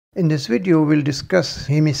In this video, we'll discuss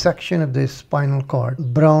hemisection of the spinal cord,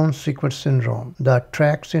 Brown-Sequard syndrome, the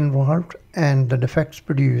tracts involved, and the defects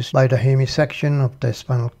produced by the hemisection of the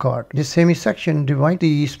spinal cord. This hemisection divides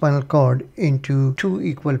the spinal cord into two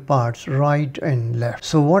equal parts, right and left.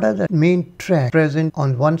 So what are the main tracts present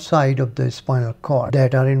on one side of the spinal cord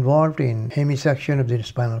that are involved in hemisection of the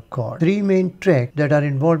spinal cord? Three main tracts that are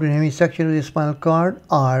involved in hemisection of the spinal cord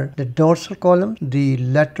are the dorsal column, the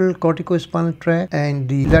lateral corticospinal tract, and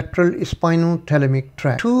the lateral spinothalamic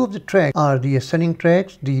tract. Two of the tracts are the ascending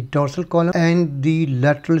tracts, the dorsal column and the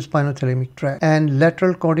lateral spinothalamic tract, and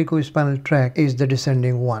lateral corticospinal tract is the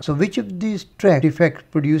descending one. So which of these tract defects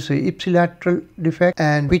produce a ipsilateral defect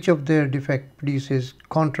and which of their defect produces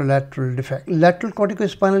contralateral defect? Lateral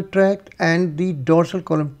corticospinal tract and the dorsal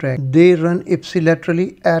column tract, they run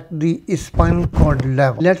ipsilaterally at the spinal cord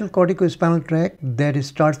level. Lateral corticospinal tract, that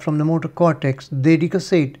starts from the motor cortex, they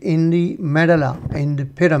decussate in the medulla, in the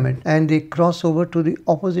pyramid, and they cross over to the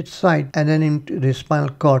opposite side and then into the spinal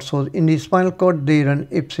cord. So in the spinal cord they run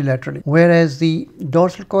ipsilaterally, whereas the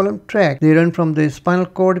dorsal column tract, they run from the spinal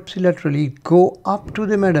cord ipsilaterally, go up to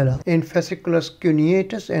the medulla in fasciculus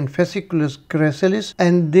cuneatus and fasciculus gracilis,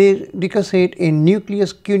 and they decussate in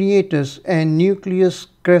nucleus cuneatus and nucleus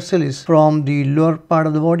gracilis from the lower part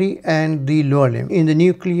of the body and the lower limb. In the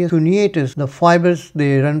nucleus cuneatus, the fibers,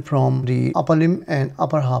 they run from the upper limb and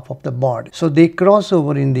upper half of the body. So they cross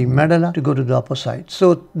over in the medulla to go to the upper side.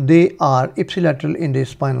 So they are ipsilateral in the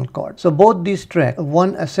spinal cord. So both these tracts,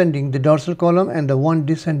 one ascending the dorsal column and the one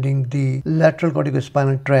descending the lateral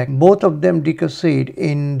corticospinal tract, both of them decussate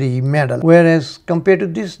in the medulla. Whereas compared to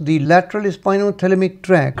this, the lateral spinothalamic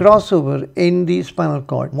tract crossover in the spinal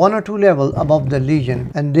cord, one or two levels above the lesion,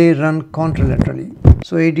 and they run contralaterally.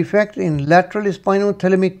 So a defect in lateral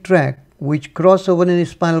spinothalamic tract which cross over in the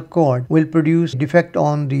spinal cord will produce defect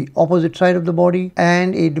on the opposite side of the body,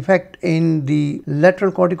 and a defect in the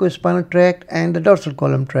lateral corticospinal tract and the dorsal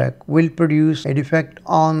column tract will produce a defect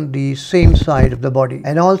on the same side of the body.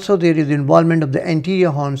 And also there is involvement of the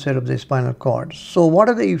anterior horn cell of the spinal cord. So what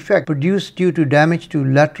are the effects produced due to damage to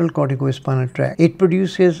lateral corticospinal tract? It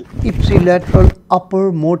produces ipsilateral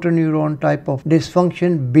upper motor neuron type of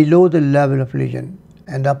dysfunction below the level of lesion,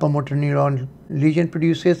 and upper motor neuron lesion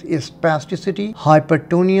produces spasticity,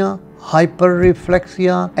 hypertonia,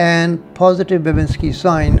 hyperreflexia, and positive Babinski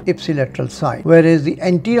sign ipsilateral side, whereas the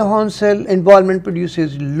anterior horn cell involvement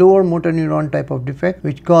produces lower motor neuron type of defect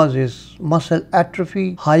which causes muscle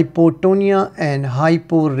atrophy, hypotonia, and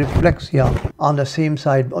hyporeflexia on the same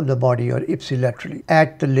side of the body or ipsilaterally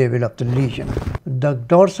at the level of the lesion. The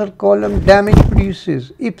dorsal column damage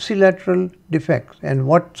produces ipsilateral defects, and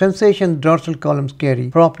what sensation dorsal columns carry?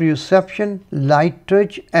 Proprioception, light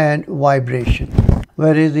touch, and vibration.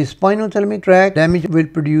 Whereas the spinothalamic tract damage will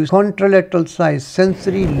produce contralateral size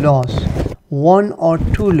sensory loss, one or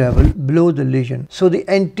two level below the lesion. So the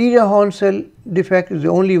anterior horn cell defect is the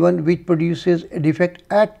only one which produces a defect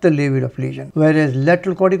at the level of lesion, whereas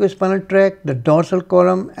lateral corticospinal tract, the dorsal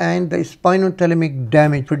column, and the spinothalamic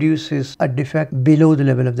damage produces a defect below the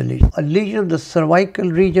level of the lesion. A lesion of the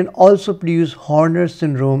cervical region also produces Horner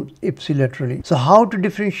syndrome ipsilaterally. So how to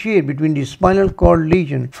differentiate between the spinal cord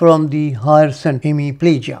lesion from the higher center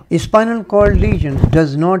hemiplegia? A spinal cord lesion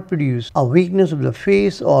does not produce a weakness of the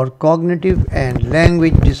face or cognitive and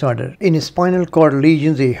language disorder. In spinal cord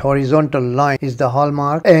lesions, a horizontal line is the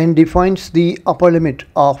hallmark and defines the upper limit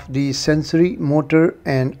of the sensory, motor,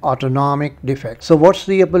 and autonomic defects. So what's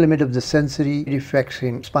the upper limit of the sensory defects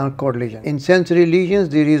in spinal cord lesion? In sensory lesions,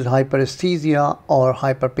 there is hyperesthesia or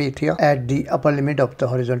hyperpathia at the upper limit of the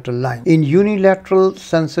horizontal line. In unilateral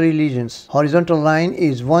sensory lesions, horizontal line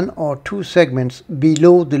is one or two segments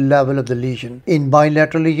below the level of the lesion. In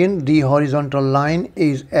bilateral lesion, the horizontal line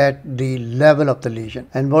is at the level of the lesion.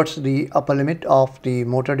 And what's the upper limit of the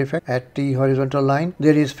motor defect at the horizontal line?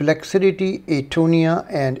 There is flexidity, atonia,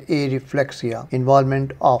 and areflexia,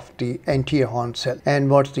 involvement of the anterior horn cell. And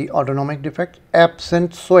what's the autonomic defect?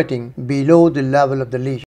 Absent sweating below the level of the lesion.